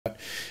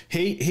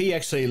He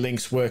actually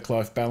links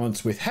work-life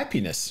balance with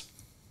happiness,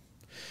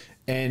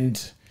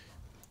 and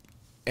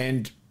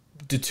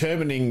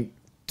determining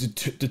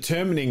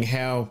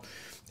how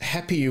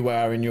happy you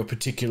are in your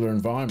particular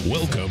environment.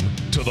 Welcome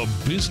to the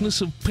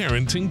Business of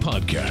Parenting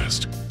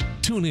podcast.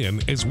 Tune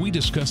in as we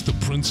discuss the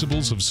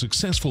principles of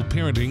successful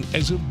parenting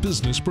as a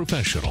business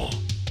professional.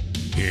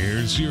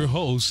 Here's your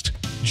host,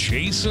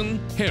 Jason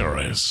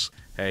Harris.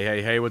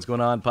 Hey, what's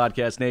going on,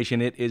 Podcast Nation?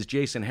 It is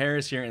Jason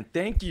Harris here, and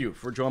thank you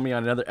for joining me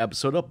on another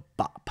episode of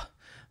BOP,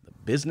 the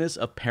Business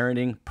of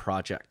Parenting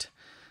Project.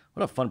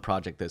 What a fun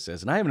project this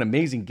is, and I have an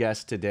amazing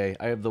guest today.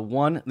 I have the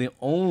one, the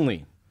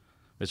only,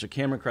 Mr.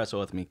 Cameron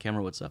Cresswell with me.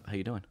 Cameron, what's up? How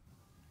you doing?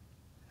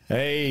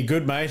 Hey,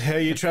 good, mate. How are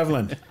you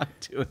traveling?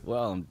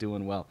 I'm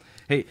doing well.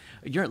 Hey,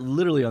 you're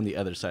literally on the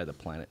other side of the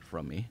planet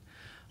from me.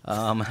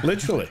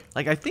 Literally.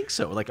 Like, I think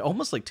so. Like,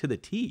 almost like to the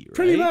T, right?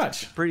 Pretty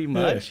much. Pretty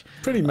much. Yeah,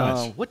 pretty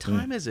much. What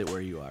time is it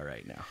where you are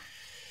right now?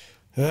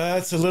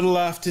 It's a little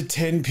after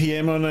 10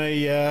 p.m. on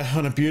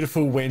a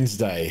beautiful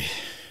Wednesday.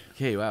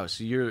 Okay, wow.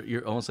 So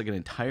you're almost like an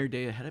entire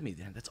day ahead of me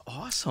then. That's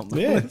awesome.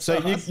 Yeah, That's so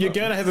awesome. You're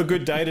going to have a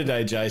good day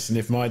today, Jason,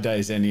 if my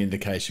day's any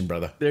indication,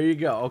 brother. There you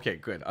go. Okay,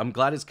 good. I'm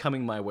glad it's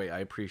coming my way. I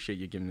appreciate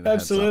you giving me that.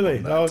 Absolutely.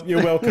 Heads up on that. Oh,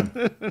 you're welcome.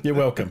 You're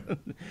welcome.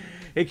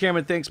 Hey,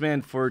 Cameron, thanks,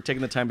 man, for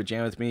taking the time to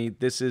jam with me.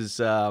 This has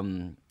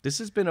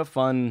been a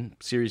fun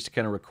series to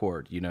kind of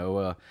record.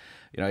 I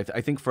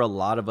think for a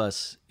lot of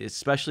us,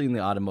 especially in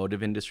the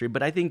automotive industry,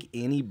 but I think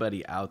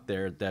anybody out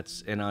there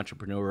that's an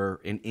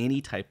entrepreneur in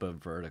any type of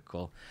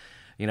vertical,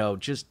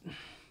 just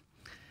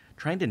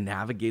trying to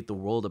navigate the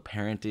world of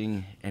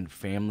parenting and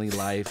family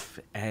life.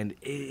 And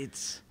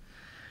it's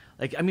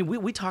like, I mean,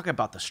 we talk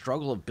about the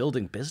struggle of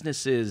building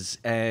businesses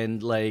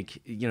and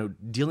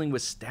dealing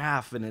with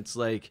staff. And it's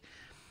like,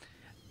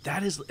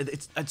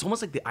 it's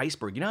almost like the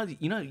iceberg. You know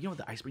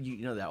the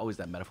iceberg, that always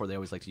that metaphor they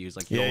always like to use,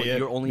 like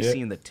you're only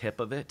seeing the tip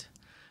of it.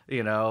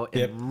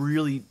 And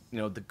really,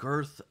 the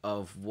girth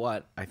of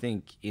what I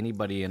think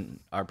anybody in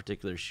our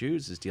particular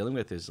shoes is dealing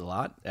with is a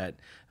lot at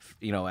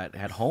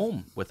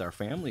home with our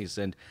families.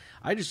 And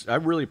I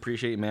really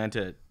appreciate you, man,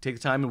 to take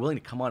the time and willing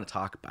to come on and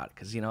talk about it.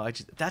 Cause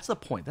that's the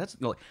point. That's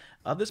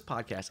of this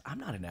podcast. I'm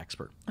not an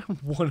expert. I'm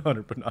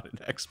 100% not an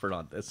expert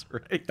on this,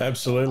 right?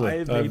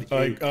 Absolutely.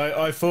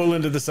 I fall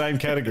into the same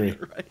category.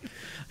 Right?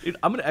 Dude,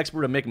 I'm an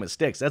expert at making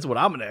mistakes. That's what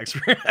I'm an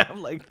expert at.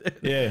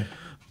 Yeah.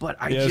 But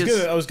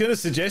I was going to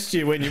suggest to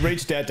you when you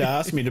reached out to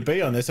ask me to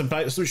be on this.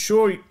 I'm so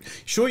sure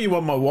you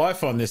want my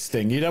wife on this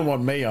thing. You don't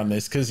want me on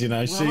this because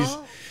she's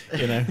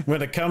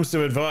when it comes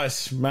to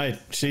advice, mate,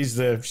 she's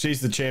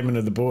the chairman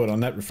of the board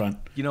on that front.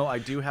 I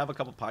do have a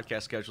couple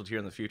podcasts scheduled here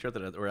in the future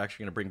that we're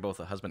actually going to bring both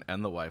the husband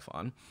and the wife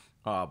on.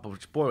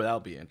 But boy, that'll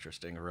be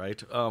interesting,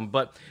 right?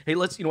 But hey,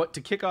 let's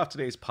to kick off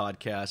today's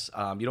podcast.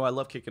 I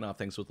love kicking off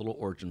things with little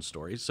origin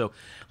stories. So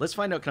let's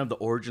find out kind of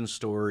the origin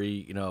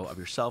story, of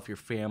yourself, your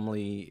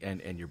family,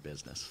 and your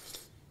business.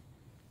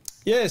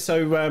 Yeah.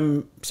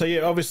 So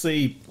yeah,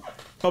 obviously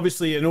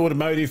an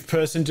automotive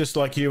person, just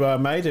like you are,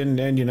 mate, and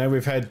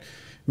we've had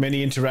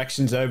many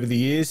interactions over the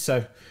years.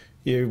 So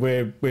yeah,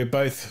 we're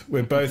both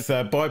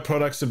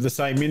byproducts of the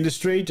same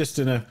industry, just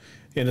in a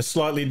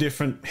slightly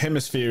different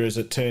hemisphere, as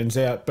it turns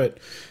out. But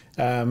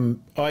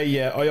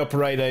I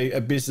operate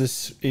a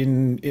business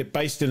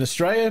based in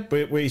Australia.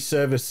 We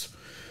service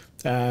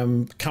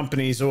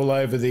companies all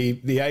over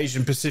the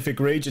Asian Pacific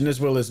region as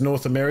well as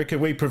North America.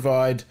 We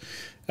provide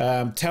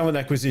talent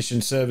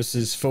acquisition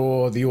services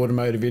for the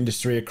automotive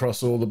industry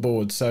across all the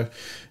boards. So,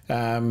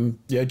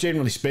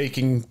 generally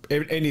speaking,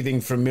 anything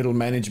from middle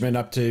management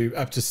up to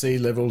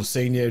C-level,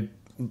 senior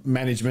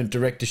management,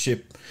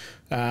 directorship.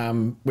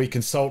 We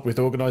consult with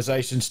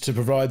organisations to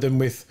provide them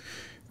with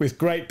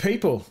great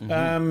people.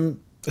 Mm-hmm.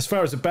 As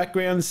far as the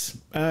background's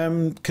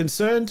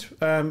concerned,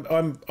 I'm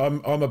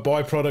a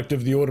byproduct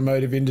of the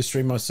automotive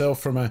industry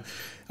myself from a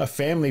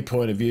family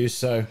point of view.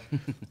 So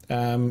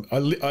I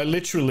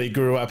literally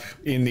grew up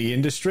in the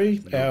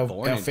industry.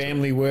 Our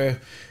family were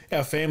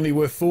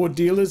Ford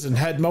dealers and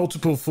had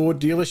multiple Ford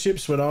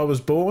dealerships when I was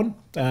born.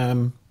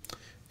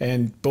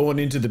 And born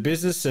into the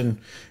business, and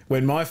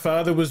when my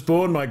father was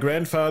born, my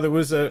grandfather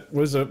was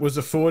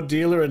a Ford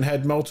dealer and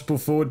had multiple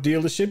Ford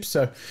dealerships.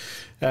 So,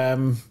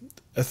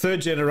 a third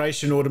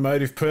generation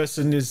automotive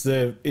person is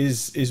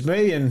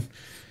me, and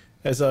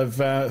as I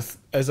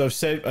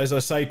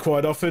say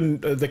quite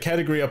often, the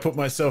category I put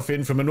myself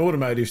in from an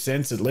automotive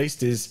sense, at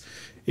least, is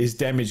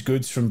damaged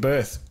goods from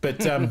birth. But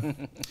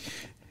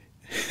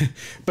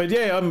but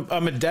yeah,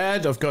 I'm a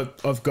dad. I've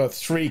got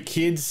 3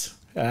 kids.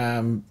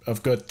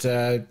 I've got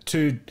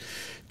two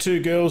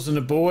girls and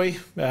a boy.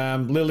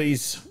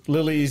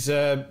 Lily's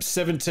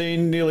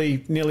 17,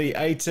 nearly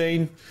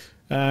 18.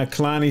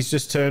 Kalani's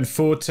just turned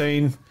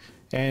 14,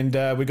 and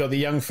we got the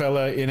young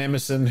fella in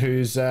Emerson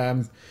who's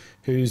 12,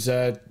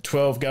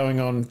 going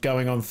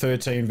on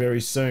 13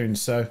 very soon.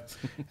 So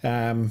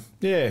an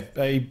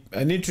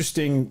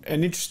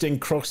interesting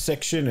cross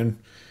section,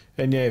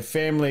 and yeah,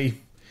 family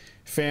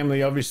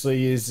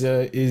obviously is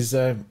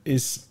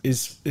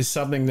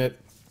something that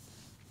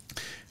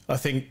I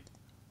think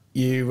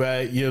you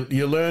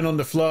learn on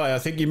the fly. I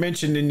think you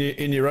mentioned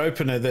in your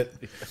opener that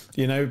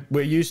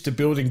we're used to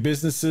building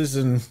businesses,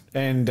 and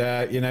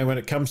when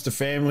it comes to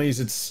families,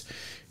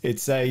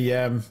 it's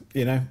a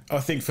I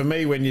think for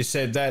me, when you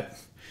said that,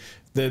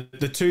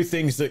 the two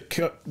things that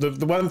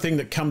the one thing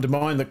that come to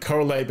mind that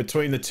correlate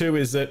between the two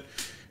is that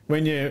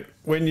when you're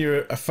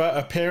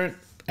a parent,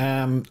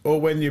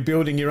 or when you're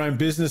building your own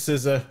business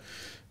as a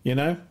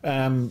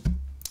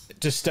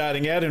just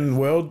starting out in the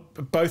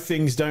world, both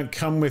things don't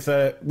come with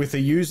a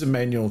user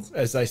manual,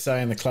 as they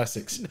say in the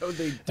classics. No,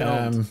 they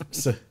don't.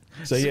 So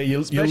yeah,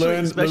 you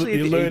learn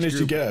as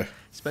you go.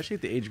 Especially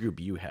at the age group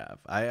you have.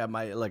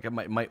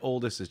 My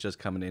oldest is just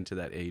coming into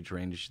that age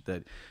range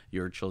that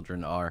your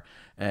children are,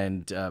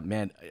 and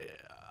man,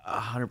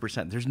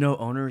 100%. There's no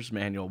owner's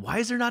manual. Why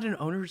is there not an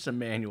owner's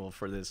manual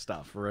for this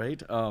stuff,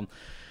 right? I'm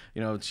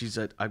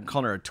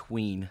calling her a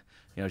tween.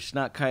 She's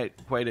not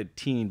quite a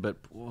teen,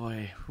 but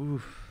boy,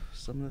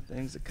 some of the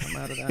things that come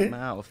out of that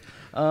mouth.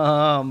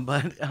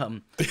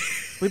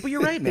 But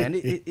you're right, man.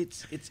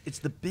 It's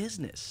the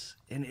business,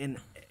 and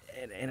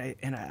I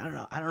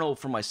don't know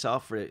for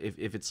myself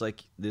if it's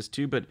like this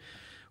too, but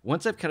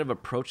once I've kind of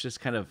approached this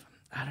kind of,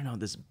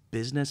 this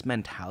business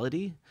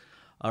mentality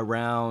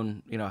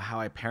around, how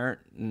I parent,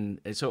 and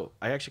so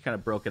I actually kind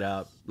of broke it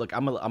out. Look,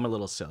 I'm a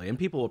little silly, and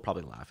people will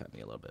probably laugh at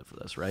me a little bit for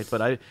this, right?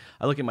 But I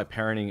look at my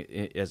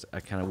parenting as I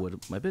kind of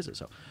would my business.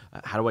 So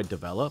how do I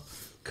develop,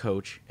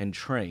 coach, and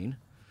train,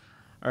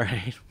 all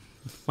right,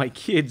 my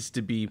kids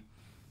to be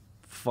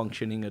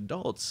functioning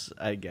adults,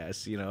 I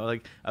guess.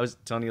 Like I was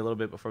telling you a little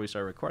bit before we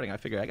started recording, I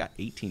figured I got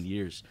 18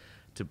 years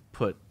to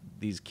put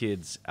these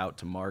kids out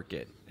to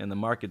market, and the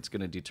market's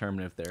going to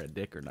determine if they're a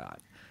dick or not.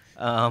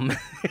 Yep.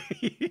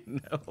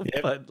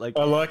 But like,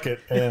 I like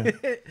it. Yeah.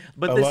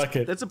 But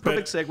that's a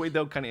perfect segue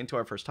though, kind of into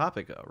our first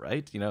topic though,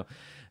 right?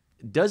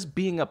 Does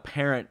being a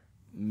parent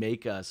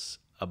make us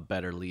a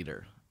better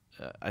leader?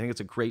 I think it's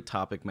a great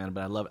topic, man,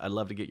 but I'd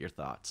love to get your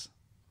thoughts.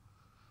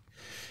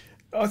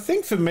 I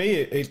think for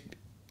me,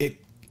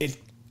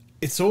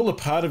 it's all a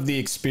part of the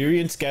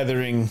experience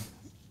gathering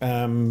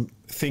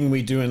thing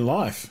we do in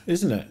life,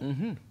 isn't it?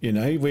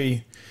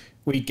 Mm-hmm.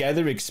 We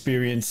gather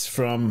experience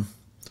from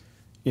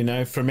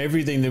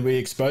everything that we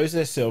expose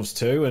ourselves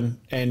to,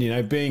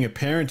 and being a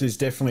parent is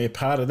definitely a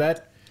part of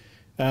that.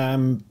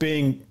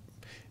 Being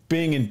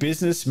in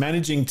business,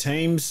 managing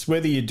teams,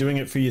 whether you're doing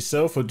it for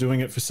yourself or doing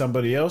it for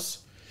somebody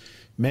else,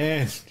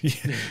 man,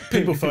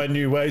 people find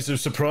new ways of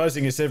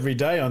surprising us every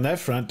day on that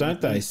front,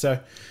 don't they? So,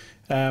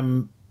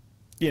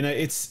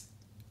 it's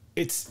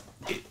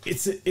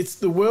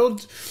the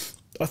world.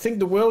 I think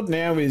the world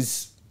now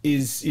is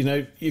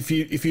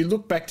if you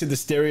look back to the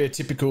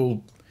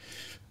stereotypical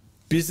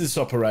business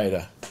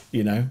operator,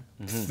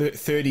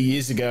 30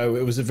 years ago,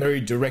 it was a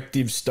very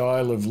directive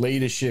style of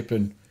leadership,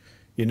 and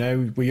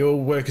we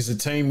all work as a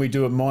team, we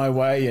do it my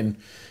way, and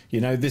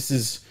this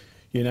is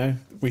I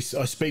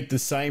speak the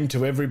same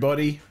to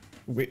everybody,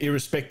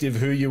 irrespective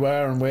of who you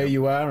are and where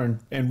you are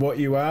and what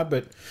you are.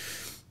 But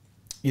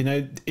in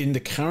the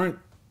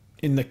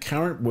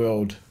current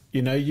world,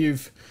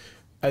 you've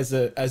as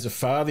a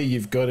father,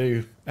 you've got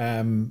to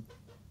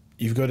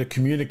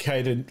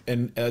communicate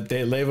and at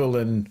their level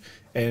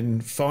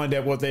and find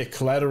out what their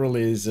collateral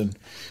is, and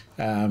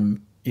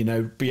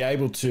be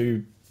able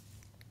to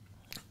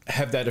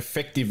have that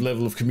effective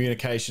level of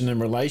communication and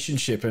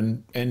relationship.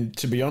 And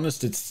to be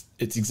honest, it's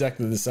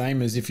exactly the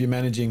same as if you're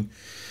managing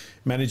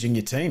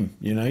your team.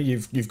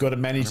 You've got to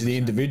manage 100%. The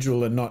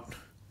individual and not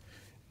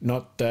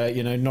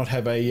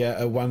have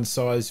a one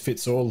size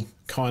fits all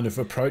kind of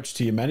approach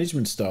to your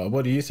management style.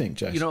 What do you think,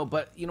 Jason?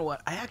 But you know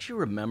what? I actually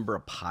remember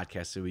a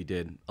podcast that we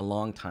did a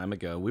long time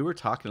ago. We were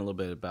talking a little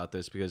bit about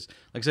this because,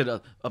 like I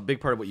said, a big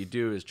part of what you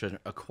do is just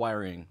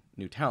acquiring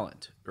new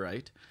talent,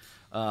 right?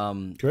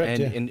 Correct.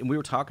 And we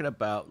were talking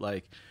about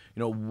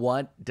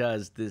what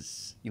does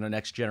this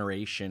next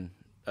generation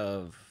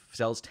of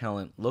sales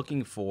talent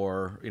looking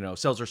for,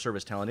 sales or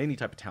service talent, any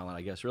type of talent,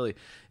 I guess, really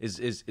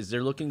is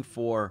they're looking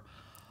for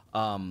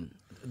a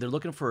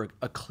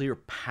clear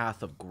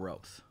path of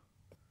growth.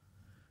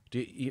 Do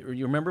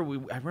you remember?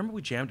 I remember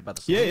we jammed about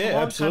this a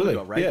long absolutely.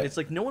 time ago, right? Yeah. It's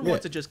like no one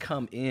wants to just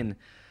come in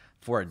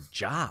for a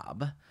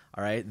job.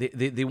 All right,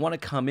 they want to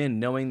come in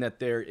knowing that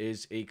there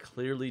is a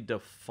clearly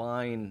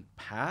defined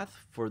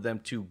path for them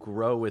to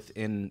grow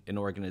within an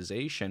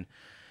organization.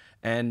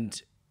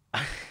 And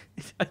I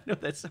know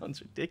that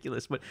sounds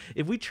ridiculous, but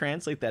if we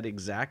translate that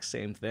exact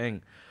same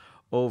thing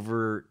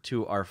over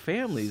to our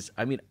families,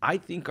 I mean, I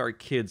think our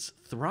kids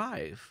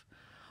thrive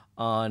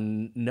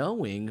on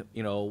knowing,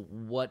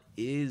 what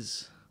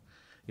is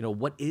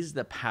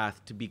the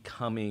path to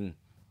becoming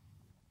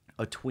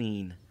a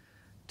tween,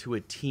 to a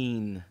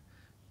teen,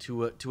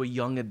 to a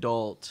young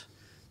adult,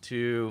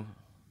 I'm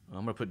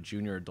going to put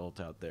junior adult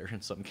out there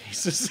in some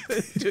cases,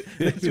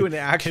 to an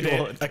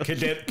actual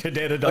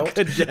cadet adult.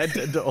 A cadet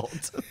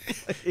adult.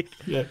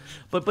 Yeah.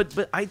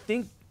 But I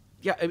think,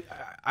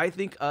 I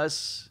think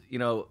us,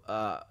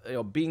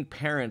 being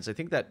parents, I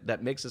think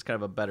that makes us kind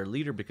of a better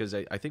leader, because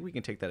I think we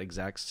can take that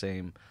exact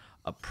same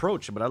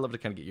approach. But I'd love to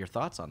kind of get your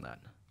thoughts on that.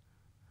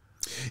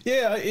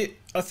 Yeah,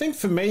 I think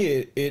for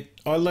me,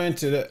 I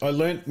learned it. I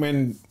learned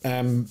when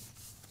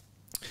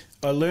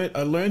I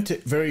learned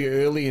it very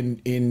early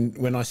in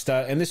when I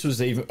started, and this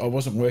was even I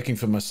wasn't working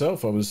for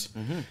myself. I was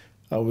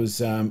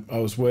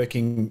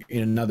working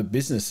in another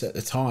business at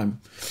the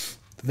time.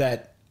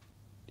 That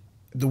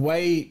the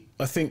way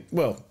I think,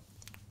 well,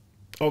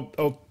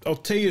 I'll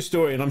tell you a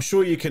story, and I'm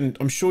sure you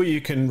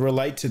can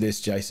relate to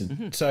this, Jason.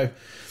 Mm-hmm. So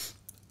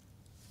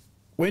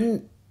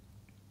when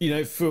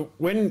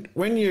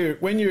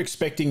you're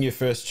expecting your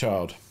first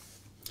child,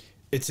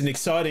 it's an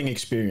exciting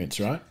experience,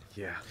 right?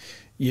 Yeah.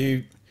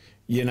 You're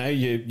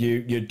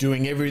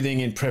doing everything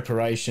in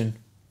preparation.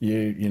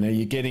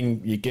 You're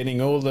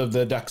getting all of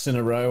the ducks in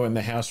a row and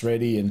the house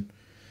ready, and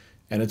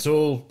it's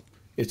all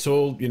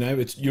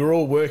you're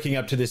all working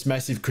up to this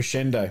massive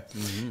crescendo.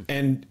 Mm-hmm.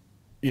 And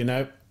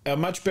our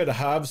much better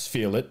halves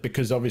feel it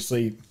because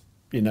obviously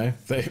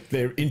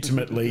they're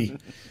intimately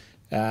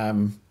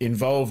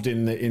involved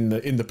in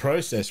the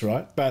process,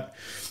 right? But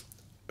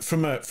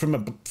from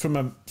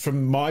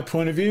my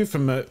point of view,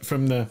 from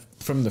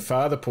the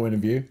father point of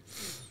view,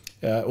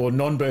 or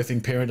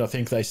non-birthing parent, I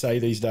think they say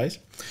these days,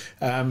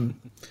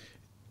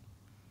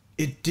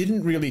 it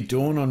didn't really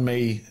dawn on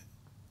me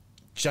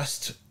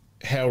just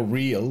how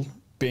real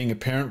being a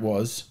parent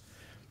was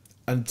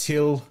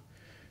until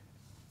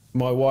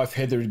my wife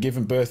Heather had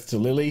given birth to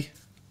Lily,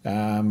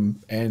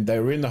 and they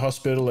were in the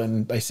hospital,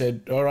 and they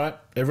said, "All right,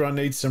 everyone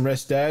needs some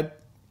rest, Dad.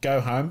 Go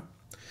home."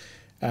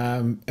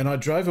 And I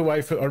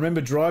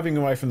remember driving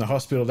away from the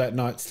hospital that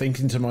night,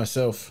 thinking to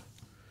myself,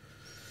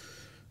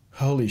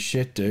 "Holy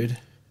shit, dude,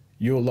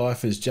 your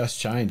life has just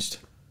changed."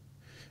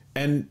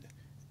 And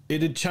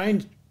it had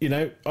changed. We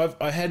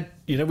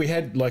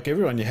had, like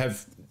everyone, you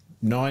have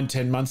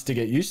 9-10 months to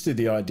get used to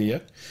the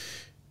idea,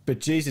 but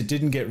geez, it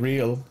didn't get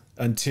real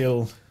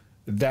until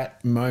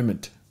that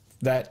moment,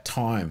 that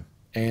time.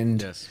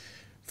 And yes.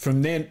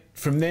 from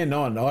then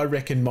on, I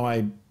reckon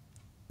my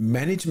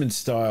management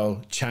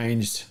style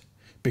changed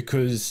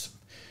because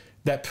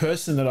that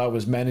person that I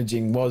was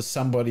managing was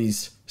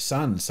somebody's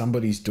son,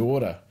 somebody's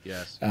daughter.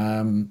 Yes.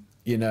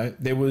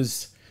 There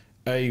was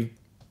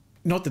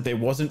not that there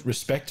wasn't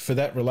respect for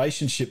that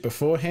relationship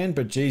beforehand,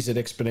 but geez, it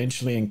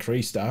exponentially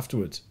increased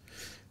afterwards.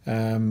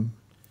 Can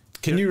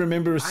you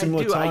remember a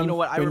similar time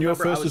when your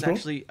first was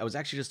born? I was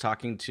actually just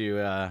talking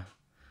to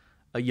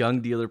a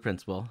young dealer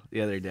principal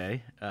the other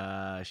day.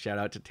 Shout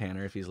out to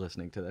Tanner if he's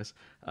listening to this.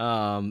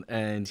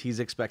 And he's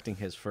expecting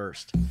his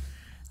first.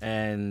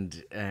 And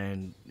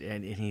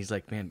he's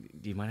like, "Man,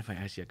 do you mind if I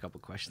ask you a couple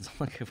questions?" I'm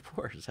like, "Of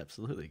course,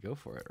 absolutely, go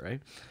for it."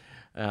 Right?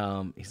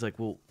 He's like,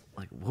 "Well,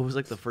 like, what was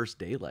like the first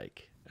day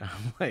like?"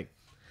 I'm like,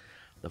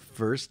 "The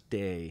first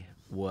day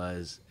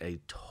was a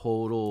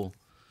total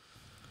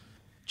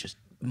just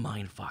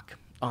mind fuck."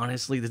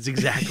 Honestly, that's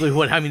exactly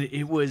what I mean.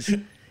 It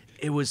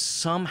was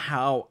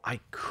somehow I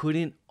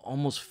couldn't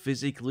almost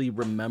physically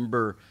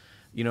remember,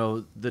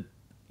 the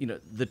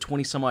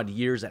 20 some odd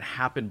years that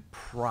happened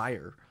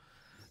prior,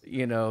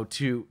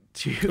 to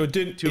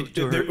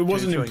it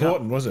wasn't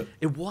important, was it?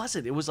 It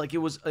wasn't. It was like it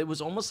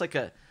was almost like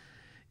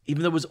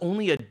even though it was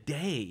only a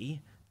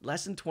day,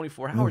 less than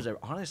 24 hours.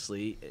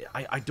 Honestly,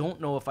 I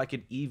don't know if I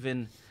could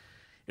even.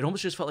 It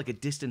almost just felt like a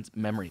distant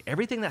memory.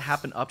 Everything that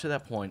happened up to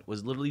that point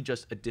was literally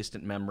just a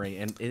distant memory,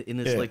 and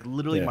it's like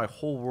literally my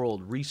whole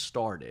world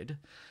restarted,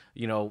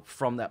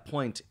 from that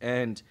point.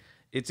 And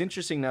it's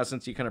interesting now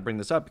since you kind of bring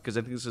this up, because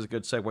I think this is a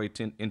good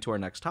segue into our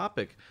next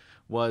topic.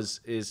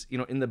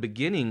 In the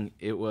beginning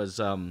it was,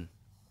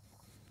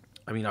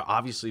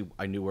 obviously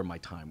I knew where my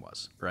time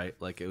was, right?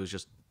 Like it was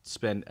just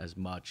spend as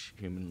much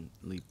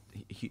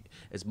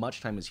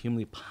time as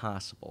humanly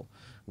possible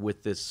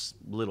with this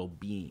little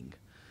being.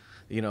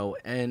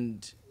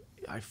 And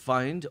I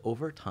find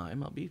over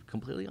time, I'll be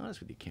completely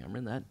honest with you,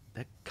 Cameron, that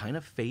kind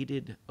of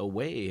faded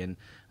away. And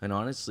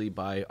honestly,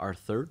 by our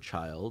third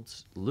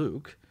child,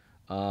 Luke,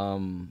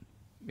 the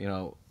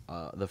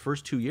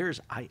first 2 years,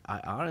 I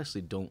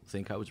honestly don't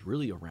think I was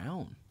really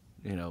around,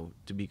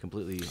 to be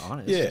completely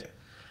honest. Yeah.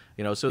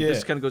 So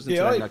this kind of goes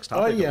into our next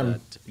topic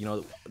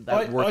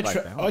that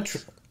work-life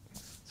balance.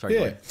 Sorry.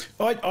 Yeah.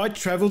 I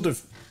travelled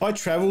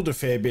a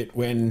fair bit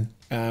when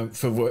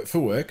for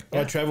work.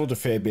 Yeah. I travelled a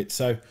fair bit,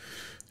 so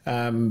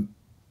there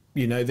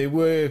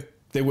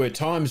were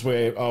times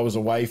where I was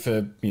away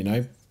for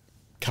a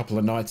couple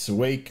of nights a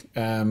week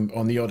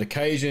on the odd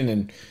occasion,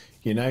 and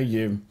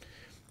you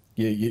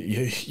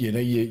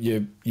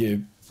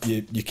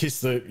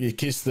kiss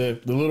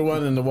the little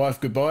one and the wife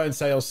goodbye and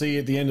say I'll see you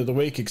at the end of the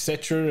week,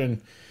 etc.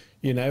 And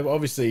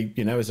obviously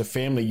as a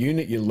family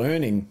unit you're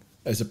learning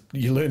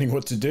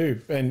what to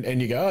do,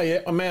 and you go, "Oh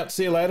yeah, I'm out,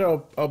 see you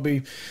later, I'll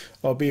be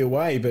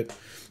away." But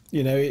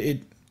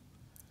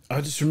I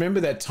just remember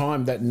that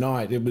time, that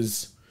night. It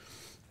was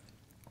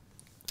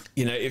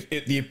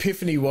the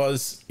epiphany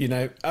was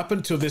up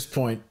until this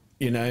point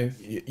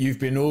you've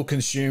been all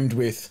consumed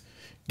with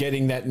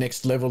getting that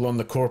next level on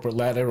the corporate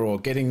ladder, or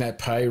getting that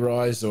pay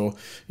rise, or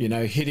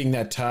hitting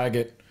that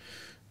target,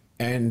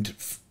 and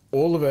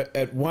all of it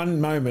at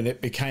one moment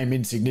it became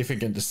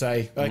insignificant to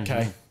say,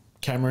 okay,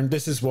 Cameron.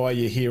 This is why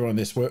you're here on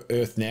this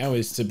earth now,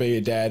 is to be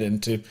a dad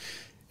and to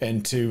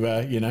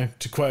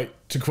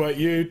to quote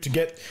you, to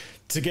get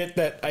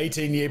that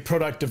 18-year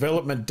product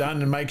development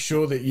done and make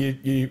sure that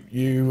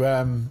you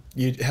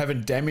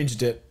haven't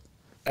damaged it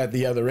at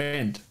the other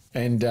end,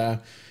 and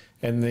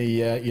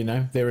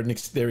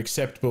they're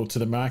acceptable to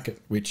the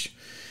market, which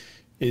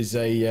is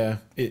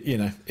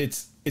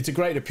it's a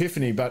great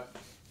epiphany. But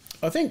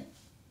I think,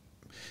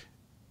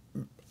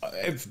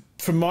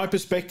 from my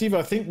perspective,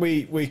 I think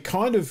we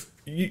kind of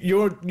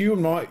you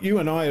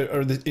and I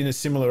are in a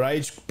similar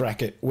age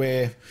bracket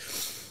where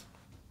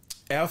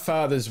our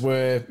fathers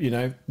were,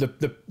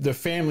 the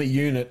family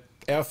unit.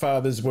 Our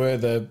fathers were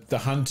the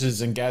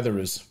hunters and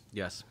gatherers.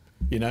 Yes.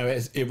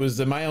 It was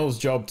the male's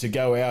job to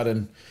go out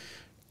and,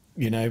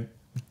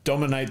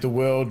 dominate the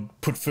world,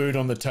 put food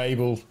on the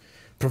table,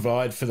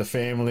 provide for the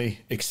family,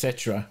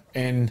 etc.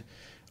 And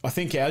I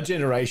think our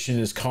generation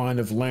has kind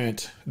of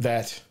learnt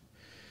that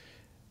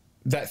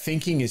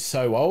thinking is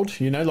so old.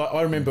 Like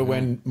I remember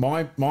when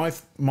I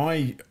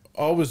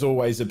was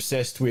always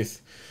obsessed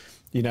with,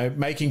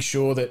 making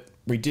sure that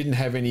we didn't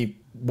have any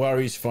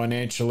worries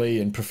financially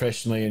and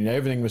professionally, and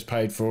everything was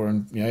paid for,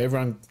 and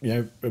everyone,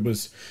 it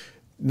was,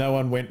 no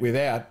one went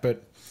without.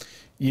 But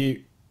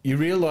you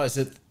realise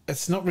that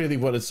it's not really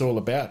what it's all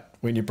about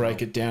when you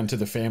break it down to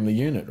the family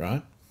unit,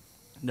 right?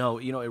 No,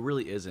 it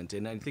really isn't.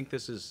 And I think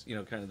this is,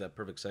 kind of that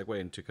perfect segue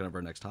into kind of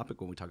our next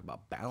topic when we talk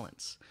about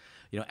balance.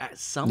 At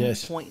some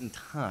point in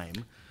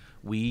time,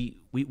 we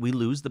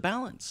lose the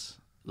balance.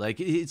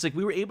 Like, it's like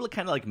we were able to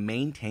kind of like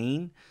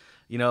maintain,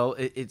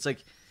 it's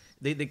like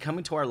they come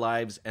into our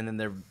lives and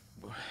then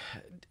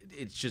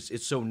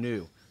it's so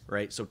new,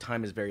 right? So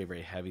time is very,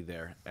 very heavy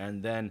there.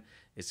 And then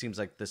it seems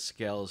like the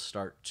scales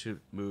start to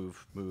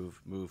move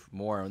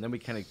more, and then we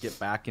kind of get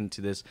back into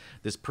this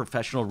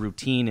professional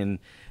routine, and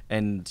I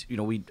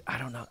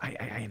don't know,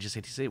 I just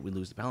hate to say it, we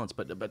lose the balance,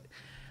 but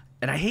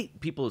and I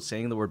hate people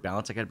saying the word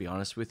balance. I got to be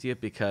honest with you,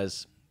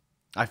 because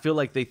I feel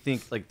like they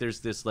think like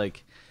there's this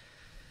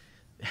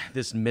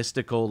this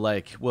mystical,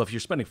 like, well, if you're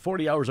spending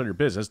 40 hours on your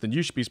business, then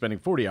you should be spending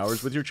 40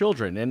 hours with your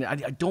children. And I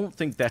don't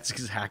think that's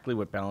exactly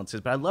what balance is,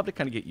 but I'd love to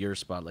kind of get your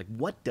spot. Like,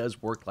 what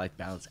does work-life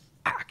balance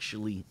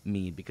actually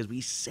mean? Because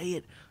we say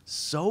it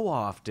so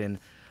often,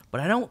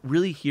 but I don't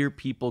really hear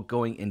people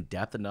going in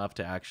depth enough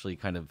to actually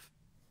kind of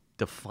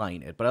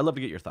define it. But I'd love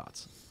to get your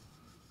thoughts.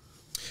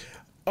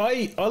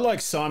 I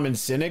like Simon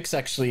Sinek's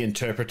actually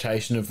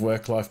interpretation of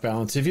work-life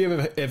balance. Have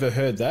you ever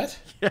heard that?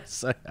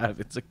 Yes, I have.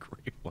 It's a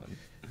great one.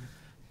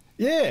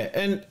 Yeah,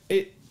 and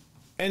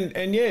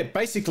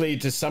basically,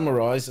 to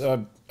summarize,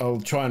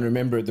 I'll try and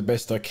remember it the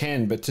best I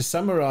can, but to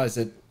summarize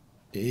it,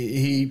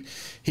 he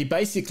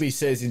basically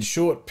says, in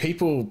short,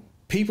 people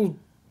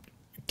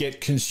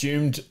get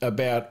consumed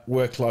about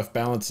work-life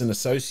balance and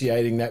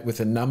associating that with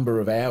a number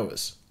of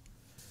hours.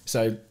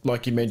 So,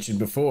 like you mentioned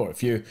before,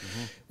 if you're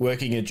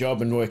working a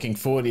job and working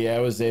 40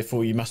 hours,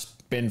 therefore you must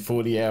spend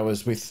 40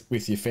 hours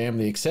with your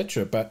family,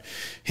 etc. But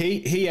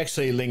he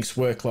actually links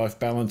work-life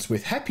balance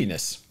with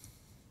happiness,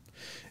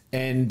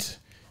 and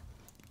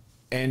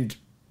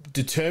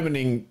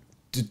determining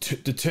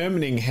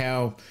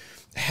how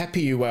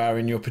happy you are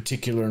in your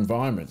particular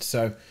environment.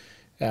 So,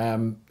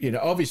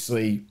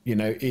 obviously,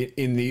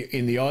 in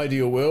the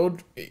ideal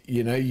world,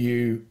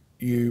 you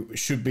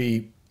should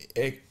be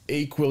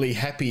equally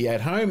happy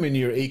at home and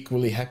you're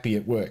equally happy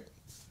at work.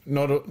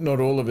 Not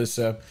all of us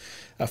are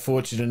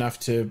fortunate enough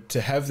to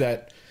have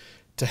that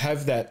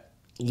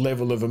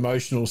level of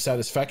emotional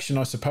satisfaction,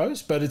 I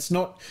suppose. But it's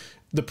not.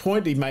 The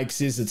point he makes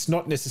is it's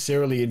not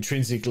necessarily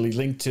intrinsically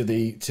linked to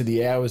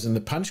the hours and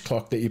the punch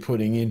clock that you're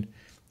putting in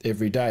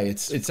every day.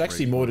 It's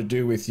actually more to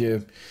do with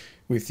your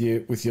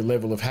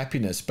level of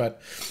happiness.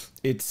 But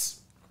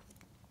it's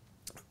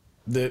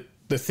the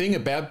thing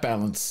about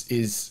balance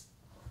is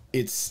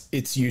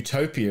it's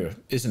utopia,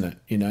 isn't it?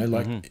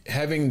 Like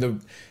having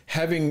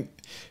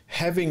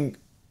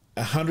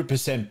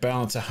 100%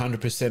 balance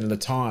 100% of the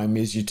time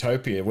is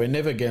utopia. You're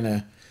never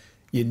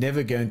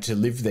going to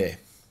live there.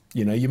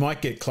 You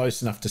might get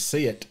close enough to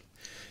see it,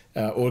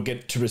 or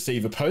get to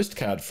receive a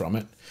postcard from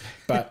it,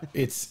 but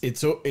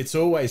it's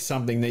always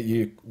something that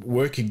you're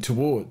working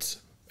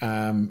towards.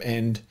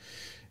 And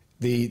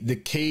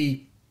the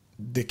key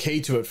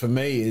to it for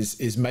me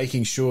is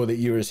making sure that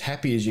you're as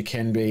happy as you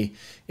can be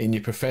in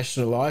your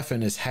professional life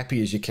and as happy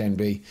as you can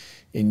be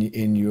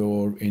in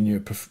your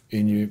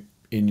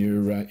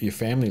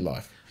family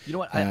life. You know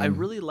what? I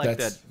really like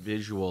that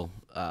visual.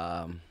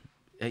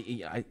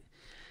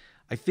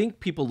 I think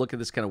people look at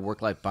this kind of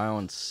work-life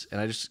balance,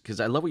 and because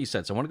I love what you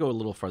said, so I want to go a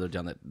little farther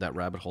down that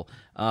rabbit hole.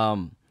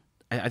 I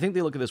think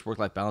they look at this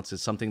work-life balance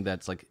as something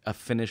that's like a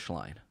finish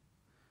line.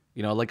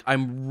 Like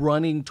I'm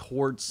running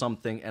towards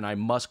something and I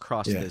must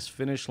cross this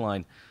finish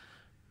line.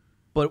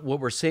 But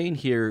what we're saying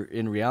here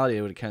in reality,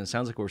 what it kind of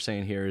sounds like what we're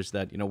saying here is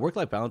that,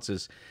 work-life balance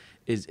is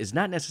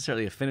not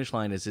necessarily a finish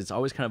line. It's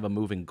always kind of a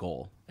moving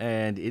goal.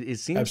 And it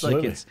seems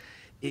Absolutely.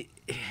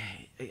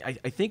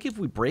 I think if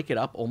we break it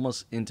up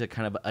almost into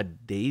kind of a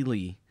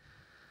daily,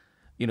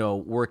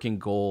 working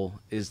goal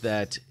is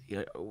that,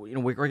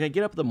 we're going to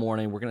get up in the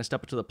morning, we're going to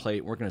step up to the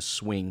plate, we're going to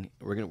swing,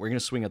 we're going to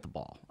swing at the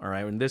ball. All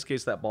right. In this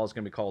case, that ball is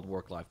going to be called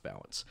work-life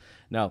balance.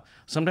 Now,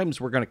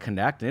 sometimes we're going to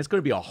connect and it's going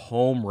to be a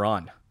home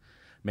run,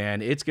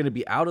 man. It's going to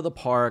be out of the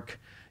park.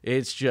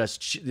 It's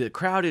just the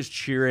crowd is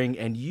cheering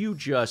and you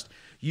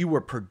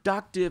were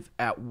productive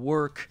at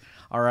work.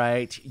 All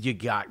right, you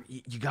got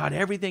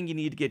everything you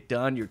need to get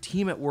done. Your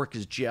team at work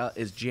is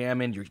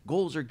jamming. Your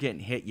goals are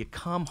getting hit. You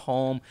come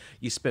home.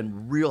 You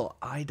spend real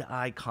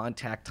eye-to-eye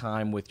contact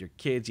time with your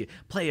kids. You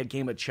play a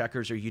game of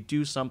checkers, or you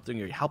do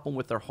something, or you help them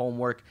with their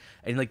homework.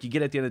 And like you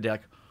get at the end of the day,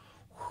 like,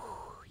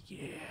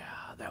 yeah,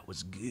 that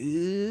was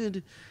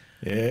good.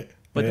 Yeah.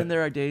 But then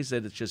there are days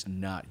that it's just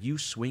not. You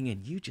swing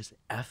and you just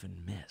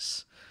effing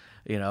miss.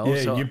 Yeah,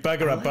 so you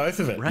bugger up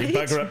both of it. Right? You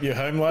bugger up your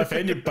home life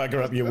and you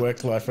bugger up your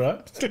work life,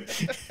 right?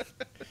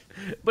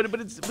 but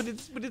it's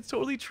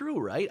totally true,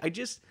 right? I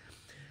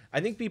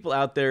think people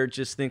out there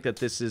just think that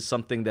this is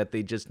something that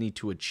they just need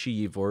to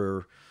achieve,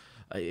 or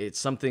it's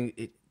something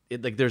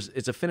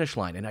it's a finish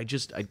line, and I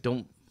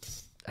don't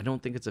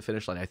think it's a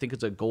finish line. I think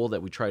it's a goal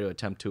that we try to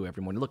attempt to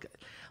every morning. Look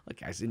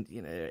guys,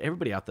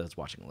 everybody out there that's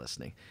watching and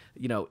listening,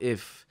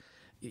 if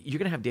you're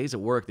gonna have days at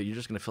work that you're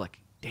just gonna feel like,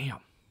 damn.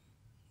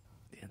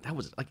 That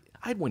was like,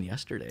 I had one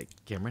yesterday,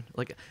 Cameron.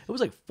 Like, it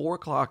was like 4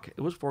 o'clock.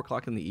 It was 4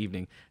 o'clock in the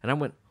evening. And I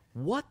went,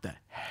 what the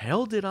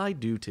hell did I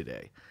do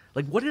today?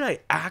 Like, what did I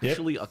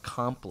actually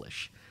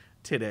accomplish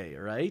today?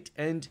 Right.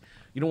 And,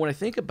 when I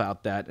think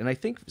about that, and I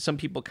think some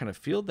people kind of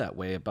feel that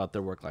way about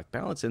their work-life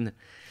balance. And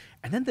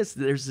then there's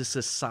this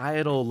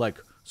societal, like,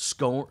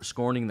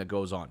 scorning that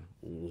goes on.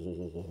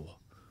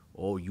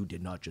 Oh, you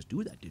did not just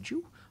do that, did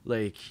you?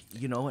 Like,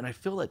 and I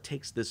feel it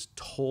takes this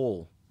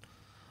toll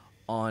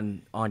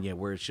on you,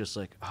 where it's just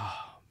like,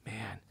 oh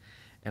man.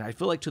 And I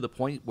feel like to the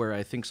point where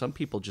I think some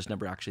people just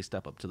never actually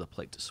step up to the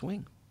plate to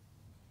swing.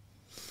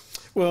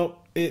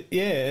 Well,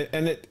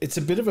 it's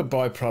a bit of a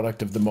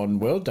byproduct of the modern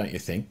world, don't you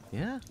think?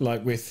 Yeah.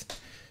 Like with,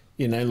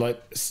 you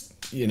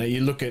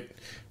look at,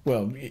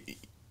 well,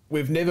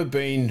 we've never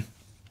been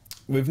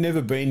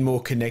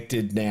more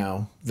connected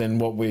now than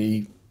what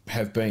we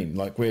have been.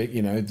 Like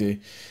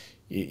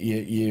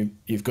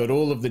you've got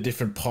all of the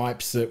different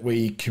pipes that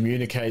we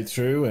communicate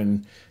through,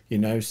 and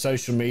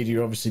social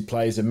media obviously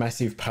plays a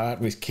massive part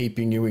with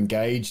keeping you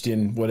engaged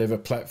in whatever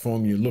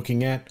platform you're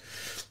looking at.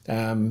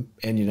 And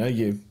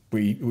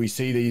we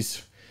see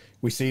these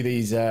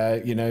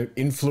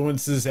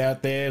influencers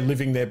out there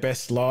living their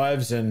best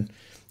lives, and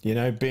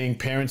being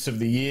parents of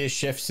the year,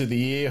 chefs of the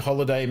year,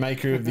 holiday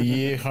maker of the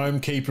year,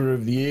 homekeeper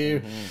of the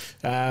year.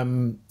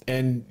 And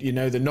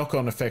the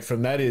knock-on effect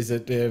from that is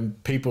that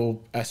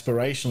people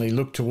aspirationally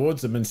look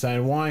towards them and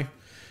saying, why,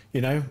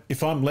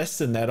 if I'm less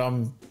than that,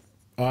 I'm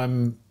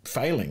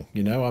failing.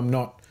 I'm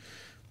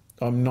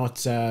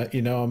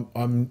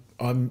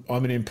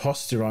an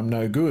imposter. I'm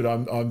no good.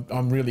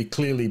 I'm really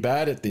clearly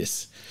bad at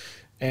this.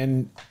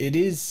 And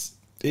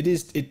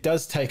it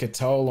does take a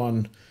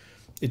toll,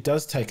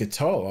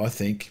 I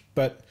think.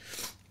 But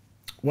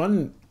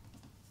one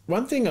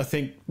thing, I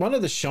think one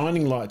of the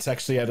shining lights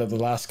actually out of the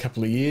last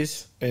couple of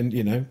years,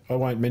 and I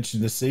won't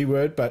mention the C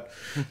word, but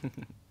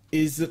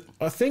is that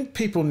I think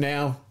people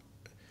now,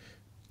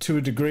 to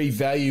a degree,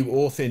 value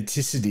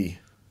authenticity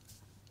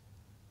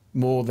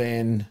more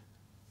than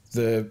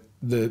the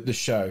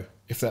show,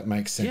 if that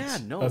makes sense. Yeah,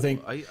 no, I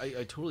think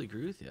I totally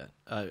agree with you.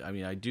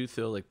 I do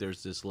feel like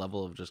there's this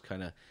level of just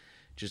kind of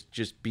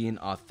just being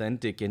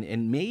authentic,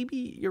 and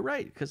maybe you're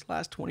right, because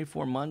last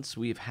 24 months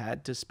we've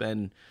had to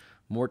spend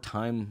more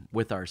time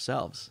with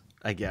ourselves,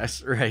 I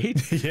guess,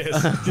 right?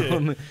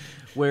 Yes.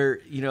 Where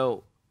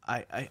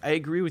I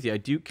agree with you. I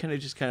do kind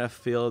of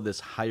feel this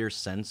higher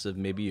sense of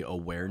maybe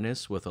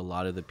awareness with a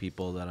lot of the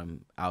people that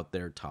I'm out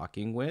there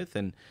talking with,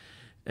 and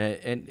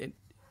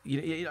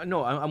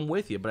no, I'm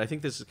with you, but I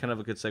think this is kind of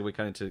a good segue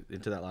kind of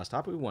into that last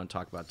topic we want to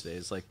talk about today.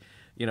 Is like,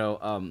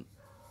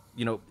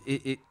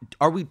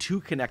 are we too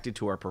connected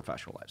to our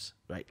professional lives,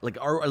 right? Like,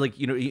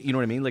 you know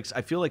what I mean? Like,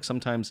 I feel like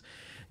sometimes,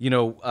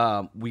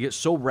 we get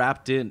so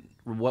wrapped in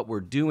what we're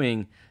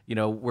doing,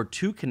 we're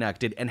too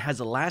connected, and has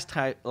the last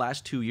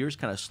 2 years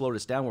kind of slowed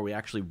us down where we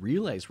actually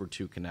realize we're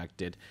too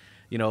connected,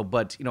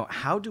 but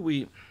how do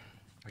we,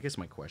 I guess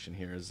my question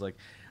here is like,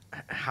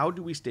 how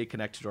do we stay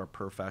connected to our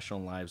professional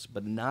lives,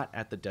 but not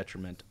at the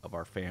detriment of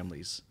our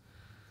families?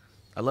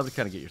 I'd love to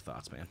kind of get your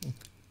thoughts, man.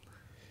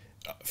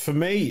 For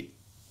me,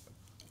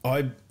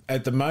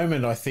 at the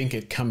moment, I think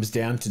it comes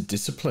down to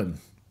discipline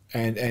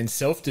and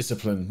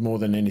self-discipline more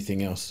than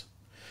anything else.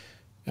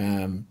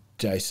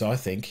 Jace, I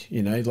think, we're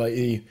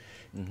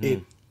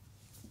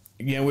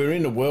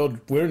in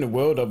a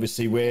world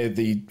obviously where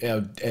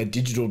our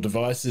digital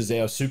devices,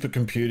 our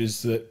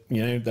supercomputers, that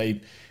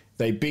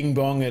they bing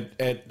bong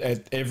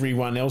at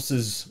everyone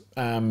else's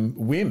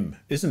whim,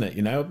 isn't it?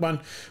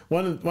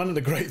 One of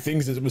the great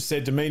things that was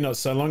said to me not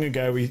so long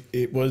ago,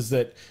 it was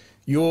that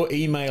your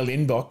email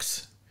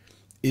inbox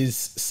is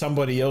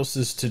somebody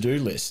else's to-do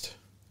list.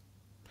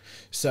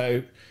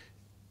 So,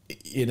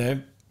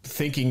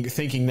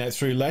 thinking that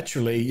through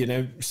laterally, you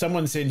know,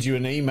 someone sends you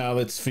an email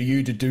that's for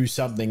you to do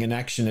something, an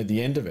action at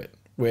the end of it,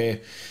 where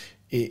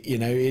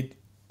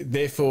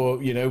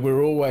therefore, you know,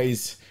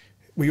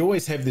 we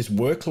always have this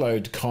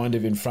workload kind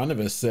of in front of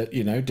us that,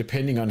 you know,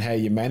 depending on how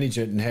you manage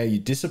it and how you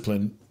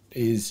discipline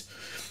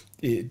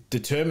it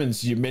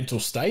determines your mental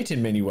state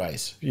in many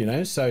ways, you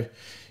know. So,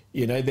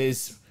 you know,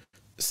 there's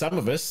some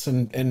of us,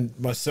 and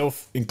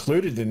myself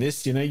included in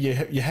this, you know,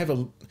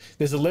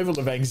 there's a level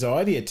of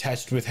anxiety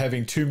attached with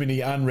having too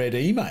many unread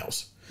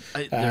emails.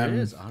 There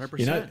is 100%.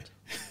 You know,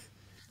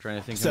 trying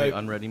to think how many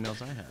unread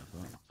emails I have.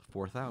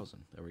 4,000.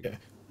 There we go.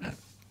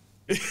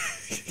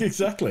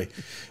 Exactly.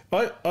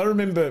 I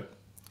remember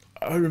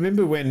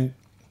when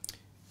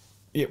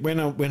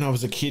I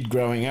was a kid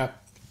growing up.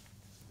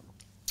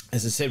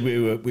 As I said,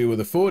 we were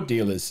the Ford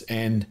dealers,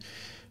 and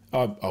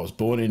I was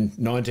born in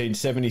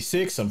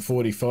 1976. I'm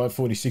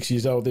 46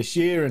 years old this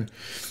year,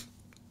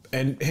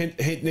 and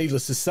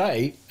needless to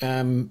say,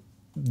 the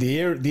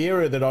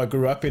era that I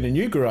grew up in and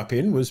you grew up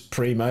in was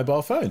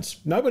pre-mobile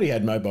phones. Nobody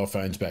had mobile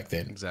phones back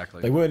then.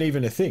 Exactly. They weren't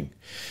even a thing.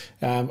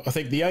 I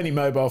think the only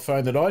mobile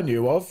phone that I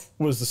knew of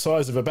was the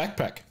size of a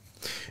backpack,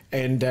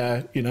 and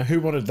you know, who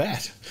wanted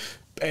that?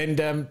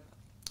 And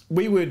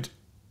we would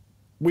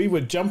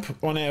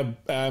jump on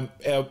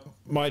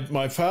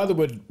my father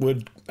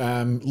would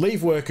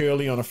leave work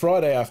early on a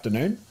Friday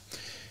afternoon.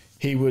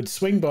 He would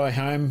swing by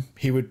home.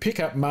 He would pick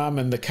up Mum,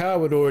 and the car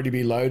would already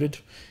be loaded.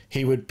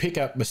 He would pick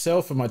up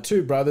myself and my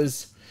two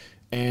brothers,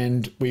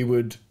 and we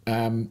would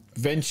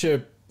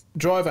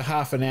drive a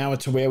half an hour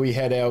to where we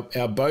had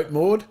our boat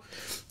moored,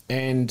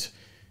 and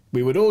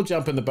we would all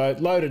jump in the boat,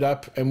 load it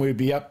up, and we'd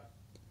be up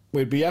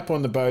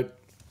on the boat,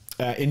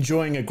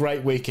 enjoying a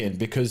great weekend,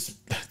 because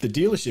the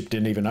dealership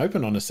didn't even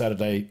open on a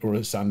Saturday or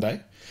a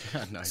Sunday.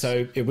 Nice.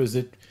 So it was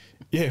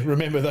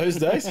remember those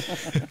days?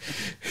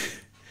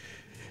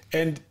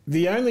 And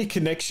the only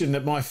connection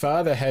that my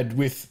father had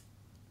with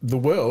the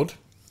world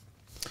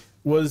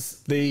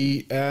was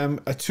a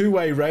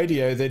two-way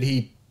radio that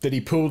he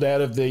pulled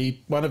out of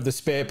one of the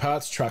spare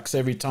parts trucks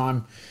every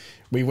time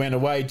we went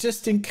away,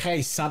 just in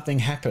case something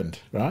happened,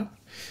 right?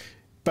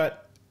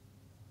 But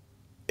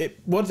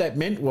what that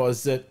meant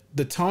was that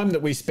the time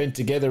that we spent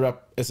together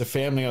up as a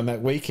family on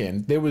that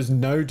weekend, there was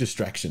no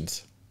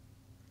distractions.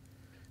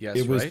 Yes,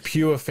 it was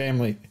pure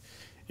family.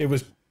 It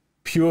was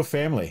pure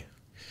family.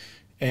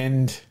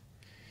 And,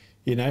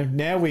 you know,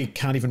 now we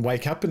can't even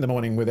wake up in the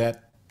morning without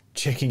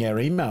checking our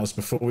emails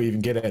before we even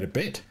get out of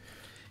bed.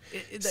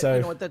 So,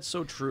 you know what? That's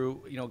so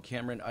true. You know,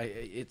 Cameron,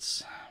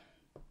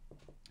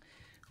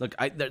 look,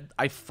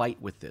 I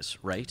fight with this,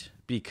 right?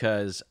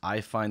 Because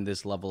I find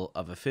this level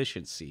of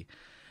efficiency,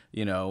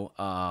 look,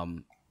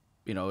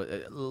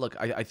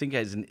 I think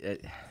as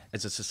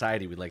a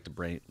society, we'd like to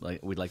blame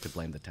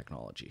the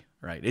technology,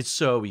 right? It's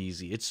so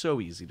easy. It's so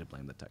easy to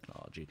blame the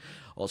technology.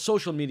 Well,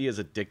 social media is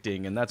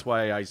addicting, and that's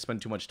why I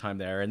spend too much time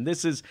there. And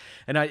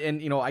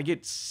I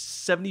get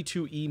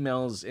 72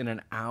 emails in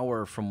an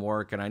hour from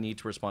work, and I need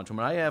to respond to them.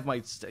 And I have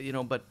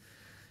but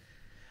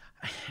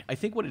I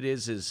think what it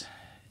is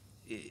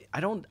I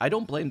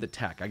don't blame the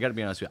tech. I got to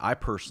be honest with you. I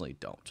personally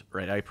don't,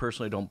 right? I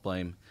personally don't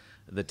blame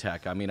the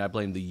tech. I mean, I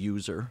blame the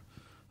user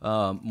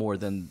more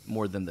than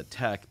the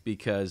tech,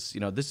 because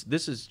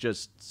this is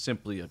just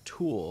simply a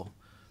tool,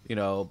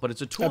 but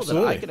it's a tool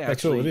Absolutely. that I can actually.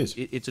 That's all it is.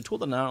 It's a tool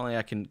that not only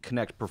I can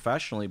connect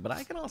professionally, but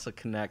I can also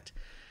connect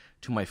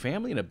to my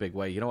family in a big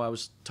way. I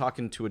was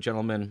talking to a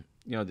gentleman,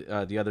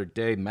 the other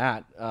day,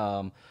 Matt,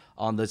 on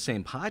the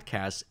same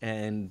podcast,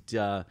 and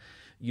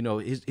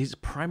his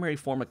primary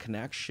form of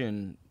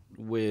connection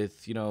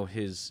with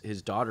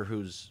his daughter,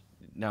 who's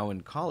now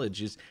in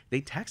college, is they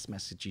text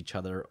message each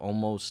other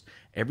almost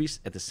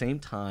at the same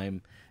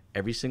time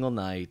every single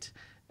night.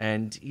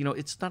 And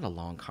it's not a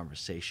long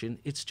conversation,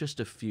 it's just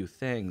a few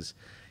things,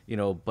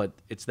 but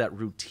it's that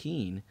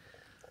routine.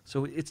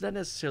 So it's not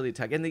necessarily a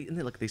tech. And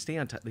they stay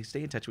in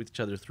touch with each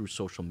other through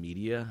social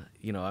media.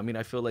 I mean,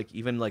 I feel like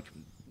even like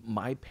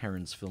my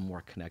parents feel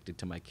more connected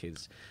to my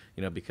kids,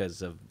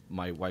 because of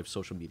my wife's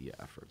social media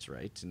efforts,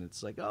 right? And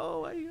it's like,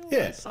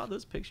 I saw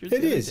those pictures the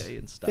other day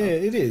and stuff. Yeah,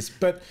 it is.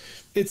 But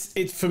it's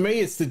for me,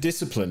 it's the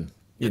discipline.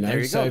 There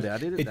you go,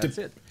 Dad. That's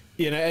it.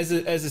 As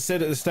I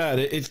said at the start,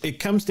 it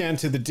comes down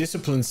to the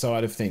discipline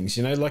side of things.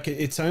 Like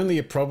it's only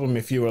a problem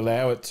if you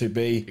allow it to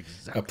be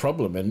a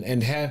problem,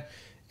 and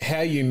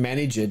how you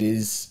manage it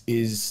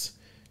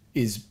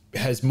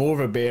has more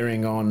of a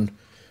bearing on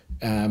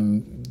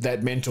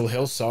that mental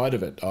health side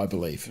of it, I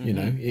believe.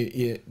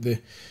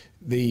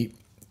 The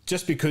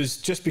just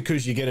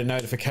because you get a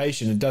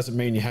notification, it doesn't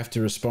mean you have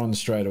to respond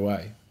straight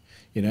away.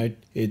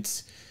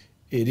 It's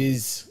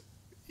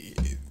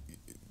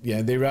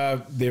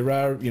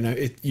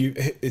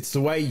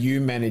the way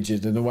you manage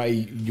it and the way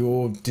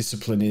your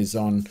discipline is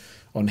on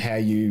how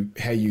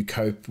you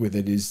cope with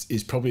it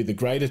is probably the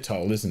greater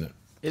toll, isn't it?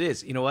 It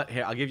is. You know what?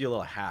 Here, I'll give you a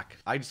little hack.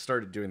 I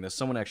started doing this.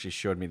 Someone actually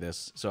showed me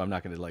this, so I'm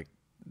not going to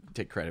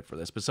take credit for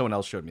this, but someone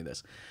else showed me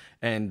this.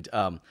 And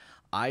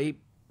I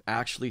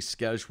actually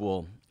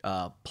schedule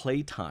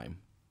playtime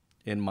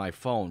in my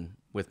phone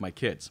with my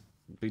kids.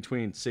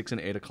 Between 6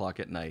 and 8 o'clock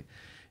at night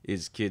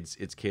is kids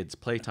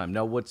playtime.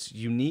 Now, what's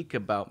unique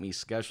about me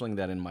scheduling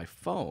that in my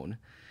phone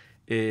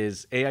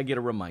is A, I get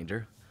a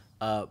reminder.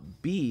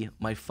 B,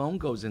 my phone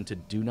goes into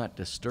do not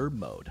disturb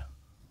mode.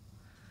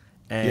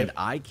 And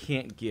I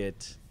can't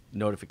get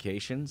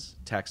notifications,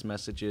 text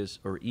messages,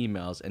 or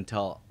emails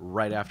until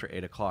right after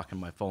 8 o'clock, and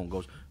my phone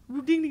goes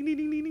ding, ding, ding,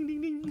 ding, ding,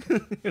 ding, ding.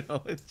 You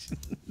know,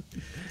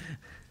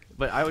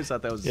 but I always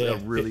thought that was a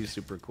really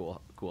super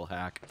cool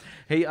hack.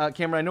 Hey,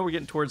 Cameron, I know we're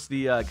getting towards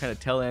the kind of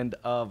tail end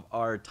of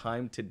our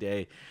time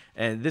today,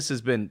 and this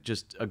has been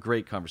just a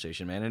great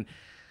conversation, man. And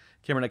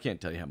Cameron, I can't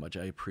tell you how much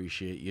I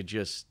appreciate you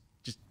just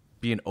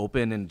being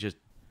open and just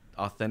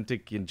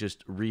authentic and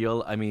just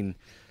real. I mean,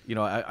 you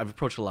know, I've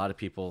approached a lot of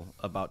people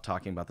about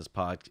talking about this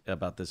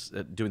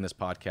doing this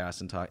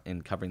podcast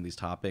and covering these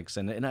topics,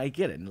 and I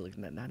get it. And like,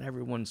 not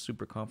everyone's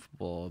super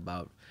comfortable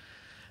about,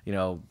 you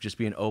know, just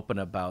being open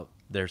about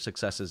their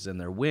successes and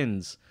their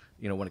wins.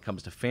 You know, when it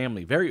comes to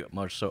family, very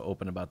much so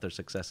open about their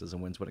successes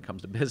and wins when it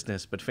comes to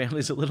business. But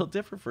family's a little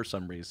different for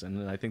some reason,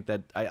 and I think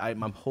that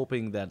I'm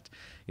hoping that,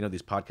 you know,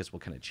 these podcasts will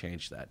kind of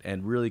change that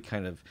and really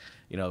kind of,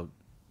 you know,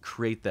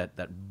 create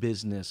that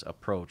business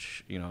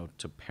approach, you know,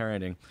 to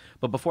parenting.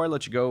 But before I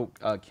let you go,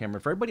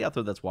 Cameron, for everybody out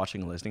there that's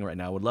watching and listening right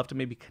now, I would love to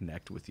maybe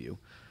connect with you.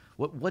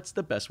 What's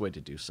the best way to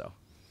do so?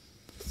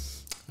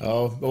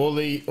 Oh, all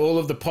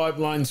of the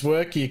pipelines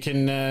work. You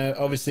can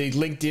obviously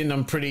LinkedIn.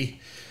 I'm pretty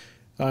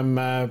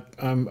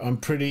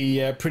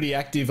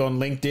active on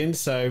LinkedIn.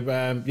 So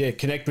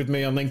connect with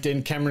me on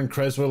LinkedIn. Cameron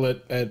Cresswell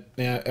at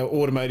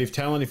Automotive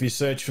Talent. If you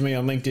search for me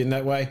on LinkedIn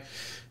that way,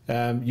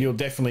 you'll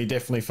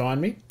definitely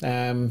find me.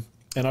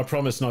 And I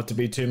promise not to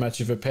be too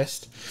much of a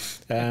pest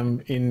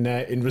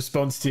in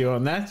response to you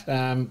on that.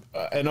 And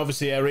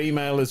obviously our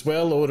email as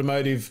well,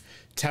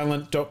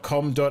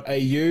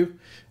 automotivetalent.com.au.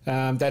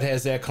 That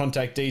has our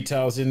contact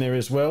details in there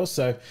as well.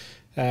 So,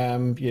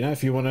 you know,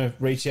 if you want to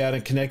reach out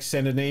and connect,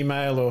 send an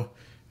email or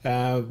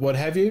what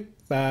have you.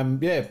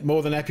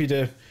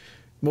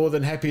 More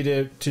than happy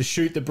to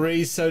shoot the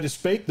breeze, so to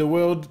speak. The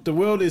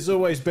world is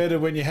always better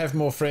when you have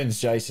more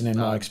friends, Jason, in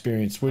my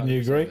experience. Wouldn't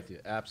you agree? With you.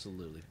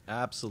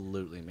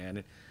 Absolutely, man.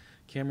 And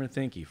Cameron,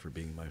 thank you for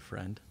being my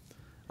friend.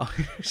 Oh,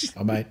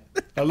 mate.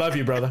 I love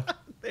you, brother.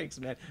 Thanks,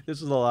 man.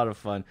 This was a lot of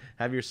fun.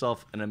 Have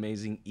yourself an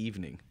amazing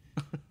evening.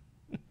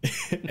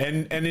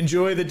 and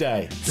enjoy the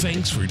day.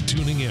 Thanks for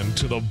tuning in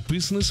to the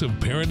Business of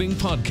Parenting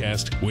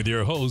podcast with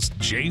your host,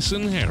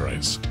 Jason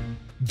Harris.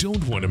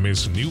 Don't want to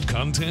miss new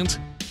content?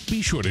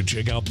 Be sure to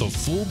check out the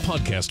full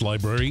podcast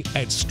library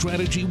at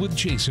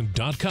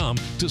strategywithjason.com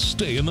to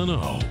stay in the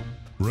know.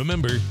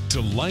 Remember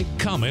to like,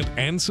 comment,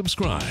 and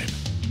subscribe.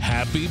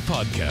 Happy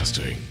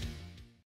podcasting.